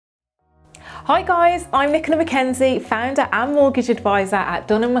Hi guys, I'm Nicola McKenzie, founder and mortgage advisor at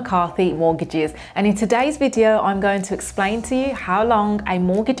Dunham McCarthy Mortgages, and in today's video I'm going to explain to you how long a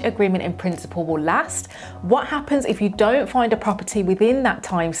mortgage agreement in principle will last, what happens if you don't find a property within that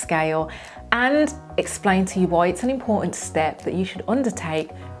time scale, and explain to you why it's an important step that you should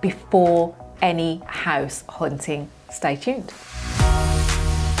undertake before any house hunting. Stay tuned.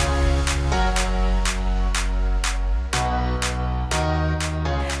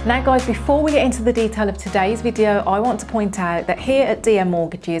 Now guys, before we get into the detail of today's video, I want to point out that here at DM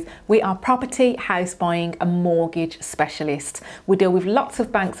Mortgages, we are property, house buying and mortgage specialists. We deal with lots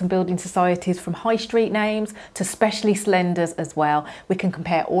of banks and building societies, from high street names to specialist lenders as well. We can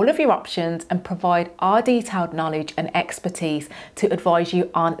compare all of your options and provide our detailed knowledge and expertise to advise you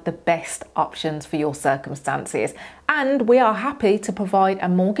on the best options for your circumstances. And we are happy to provide a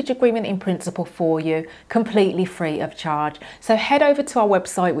mortgage agreement in principle for you completely free of charge. So head over to our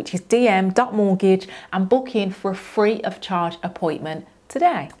website, which is dm.mortgage, and book in for a free of charge appointment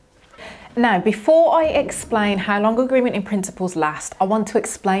today. Now, before I explain how long agreement in principles last, I want to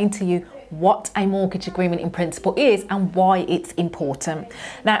explain to you what a mortgage agreement in principle is and why it's important.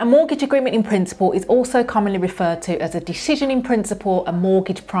 Now, a mortgage agreement in principle is also commonly referred to as a decision in principle, a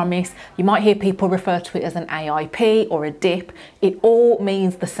mortgage promise. You might hear people refer to it as an AIP or a DIP. It all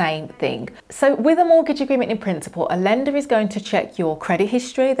means the same thing. So with a mortgage agreement in principle, a lender is going to check your credit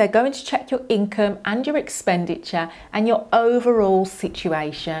history, they're going to check your income and your expenditure and your overall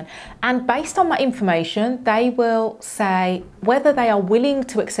situation. And based on that information, they will say whether they are willing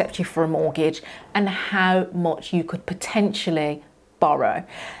to accept you for a mortgage and how much you could potentially borrow.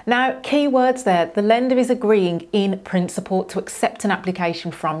 Now, key words there, the lender is agreeing in principle to accept an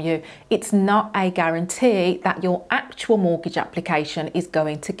application from you. It's not a guarantee that your actual mortgage application is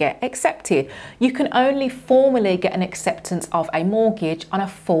going to get accepted. You can only formally get an acceptance of a mortgage on a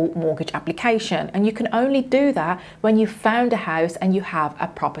full mortgage application, and you can only do that when you've found a house and you have a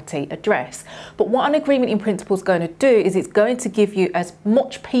property address. But what an agreement in principle is going to do is it's going to give you as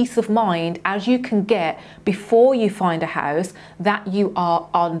much peace of mind as you can get before you find a house that you are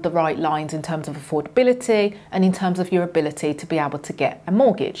on the right lines in terms of affordability and in terms of your ability to be able to get a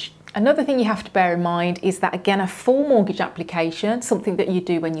mortgage. Another thing you have to bear in mind is that, again, a full mortgage application, something that you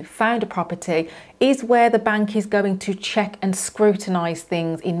do when you've found a property, is where the bank is going to check and scrutinise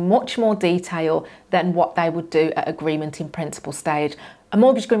things in much more detail than what they would do at agreement in principle stage. A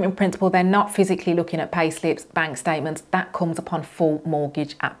mortgage agreement in principle, they're not physically looking at payslips, bank statements. That comes upon full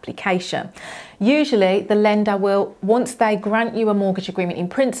mortgage application. Usually the lender will, once they grant you a mortgage agreement in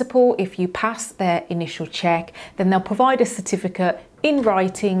principle, if you pass their initial check, then they'll provide a certificate in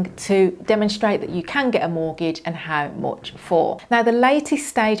writing to demonstrate that you can get a mortgage and how much for. Now, the latest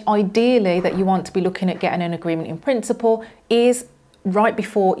stage ideally that you want to be looking at getting an agreement in principle is right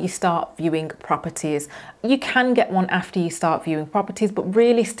before you start viewing properties. You can get one after you start viewing properties, but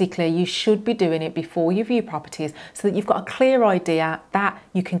realistically you should be doing it before you view properties so that you've got a clear idea that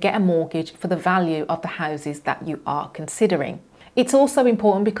you can get a mortgage for the value of the houses that you are considering. It's also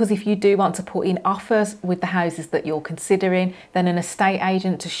important because if you do want to put in offers with the houses that you're considering, then an estate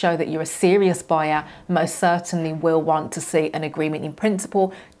agent, to show that you're a serious buyer, most certainly will want to see an agreement in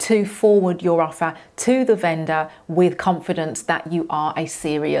principle to forward your offer to the vendor with confidence that you are a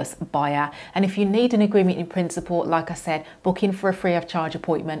serious buyer. And if you need an agreement in principle, like I said, book in for a free of charge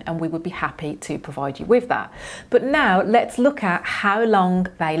appointment and we would be happy to provide you with that. But now let's look at how long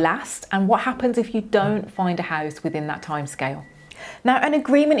they last and what happens if you don't find a house within that time scale. Now, an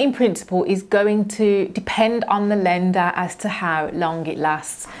agreement in principle is going to depend on the lender as to how long it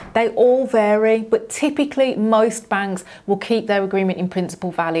lasts. They all vary, but typically most banks will keep their agreement in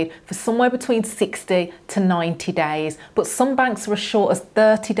principle valid for somewhere between 60 to 90 days. But some banks are as short as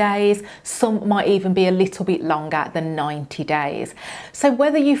 30 days. Some might even be a little bit longer than 90 days. So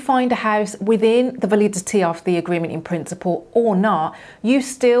whether you find a house within the validity of the agreement in principle or not, you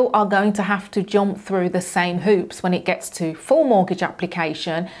still are going to have to jump through the same hoops when it gets to full mortgage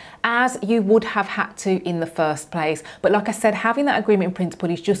application as you would have had to in the first place. But like I said, having that agreement in principle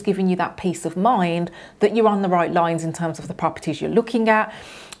is just giving you that peace of mind that you're on the right lines in terms of the properties you're looking at,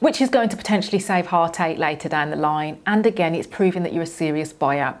 which is going to potentially save heartache later down the line. And again, it's proving that you're a serious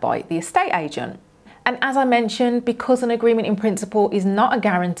buyer by the estate agent. And as I mentioned, because an agreement in principle is not a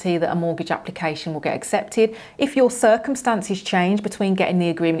guarantee that a mortgage application will get accepted, if your circumstances change between getting the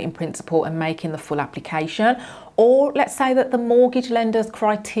agreement in principle and making the full application, or let's say that the mortgage lender's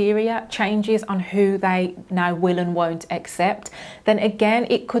criteria changes on who they now will and won't accept, then again,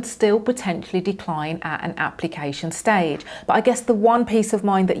 it could still potentially decline at an application stage. But I guess the one peace of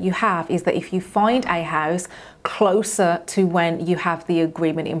mind that you have is that if you find a house closer to when you have the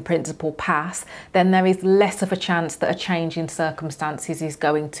agreement in principle pass, then there is less of a chance that a change in circumstances is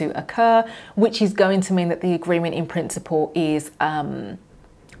going to occur, which is going to mean that the agreement in principle is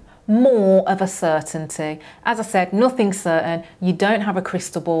more of a certainty. As I said, nothing's certain. You don't have a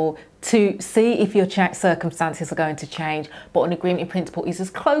crystal ball to see if your circumstances are going to change, but an agreement in principle is as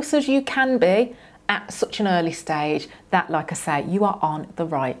close as you can be at such an early stage that, like I say, you are on the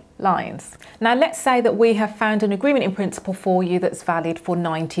right lines. Now, let's say that we have found an agreement in principle for you that's valid for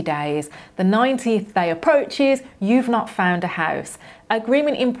 90 days. The 90th day approaches, you've not found a house.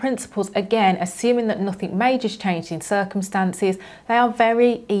 Agreement in principles, again, assuming that nothing major has changed in circumstances, they are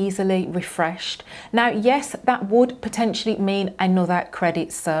very easily refreshed. Now, yes, that would potentially mean another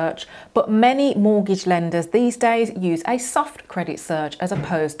credit search, but many mortgage lenders these days use a soft credit search as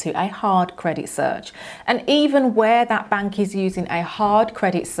opposed to a hard credit search. And even where that bank is using a hard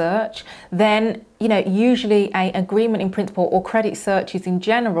credit search, then usually an agreement in principle or credit searches in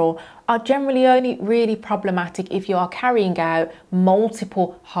general are generally only really problematic if you are carrying out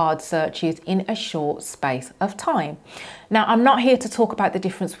multiple hard searches in a short space of time. Now, I'm not here to talk about the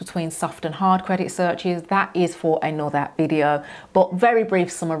difference between soft and hard credit searches. That is for another video, but very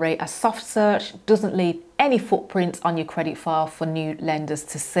brief summary: a soft search doesn't leave any footprints on your credit file for new lenders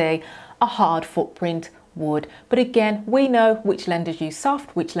to see. A hard footprint would. But again, we know which lenders use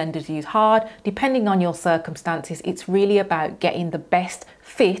soft, which lenders use hard. Depending on your circumstances, it's really about getting the best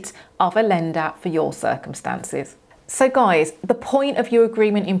fit of a lender for your circumstances. So guys, the point of your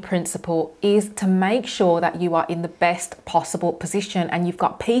agreement in principle is to make sure that you are in the best possible position and you've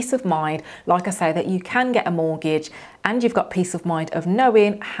got peace of mind, like I say, that you can get a mortgage, and you've got peace of mind of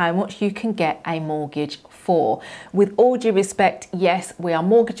knowing how much you can get a mortgage for. With all due respect, yes, we are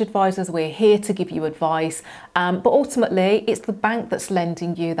mortgage advisors, we're here to give you advice, but ultimately it's the bank that's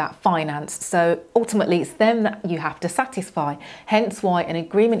lending you that finance. So ultimately it's them that you have to satisfy. Hence why an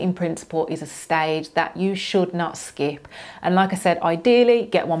agreement in principle is a stage that you should not skip. And like I said, ideally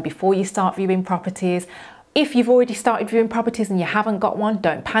get one before you start viewing properties. If you've already started viewing properties and you haven't got one,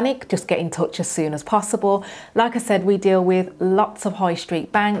 don't panic, just get in touch as soon as possible. Like I said, we deal with lots of high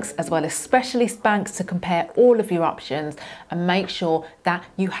street banks as well as specialist banks to compare all of your options and make sure that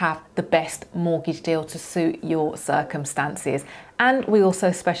you have the best mortgage deal to suit your circumstances. And we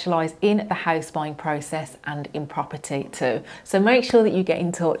also specialise in the house buying process and in property too. So make sure that you get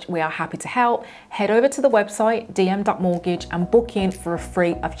in touch. We are happy to help. Head over to the website dm.mortgage and book in for a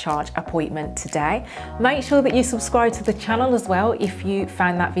free of charge appointment today. Make sure that you subscribe to the channel as well if you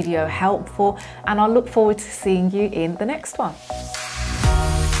found that video helpful, and I look forward to seeing you in the next one.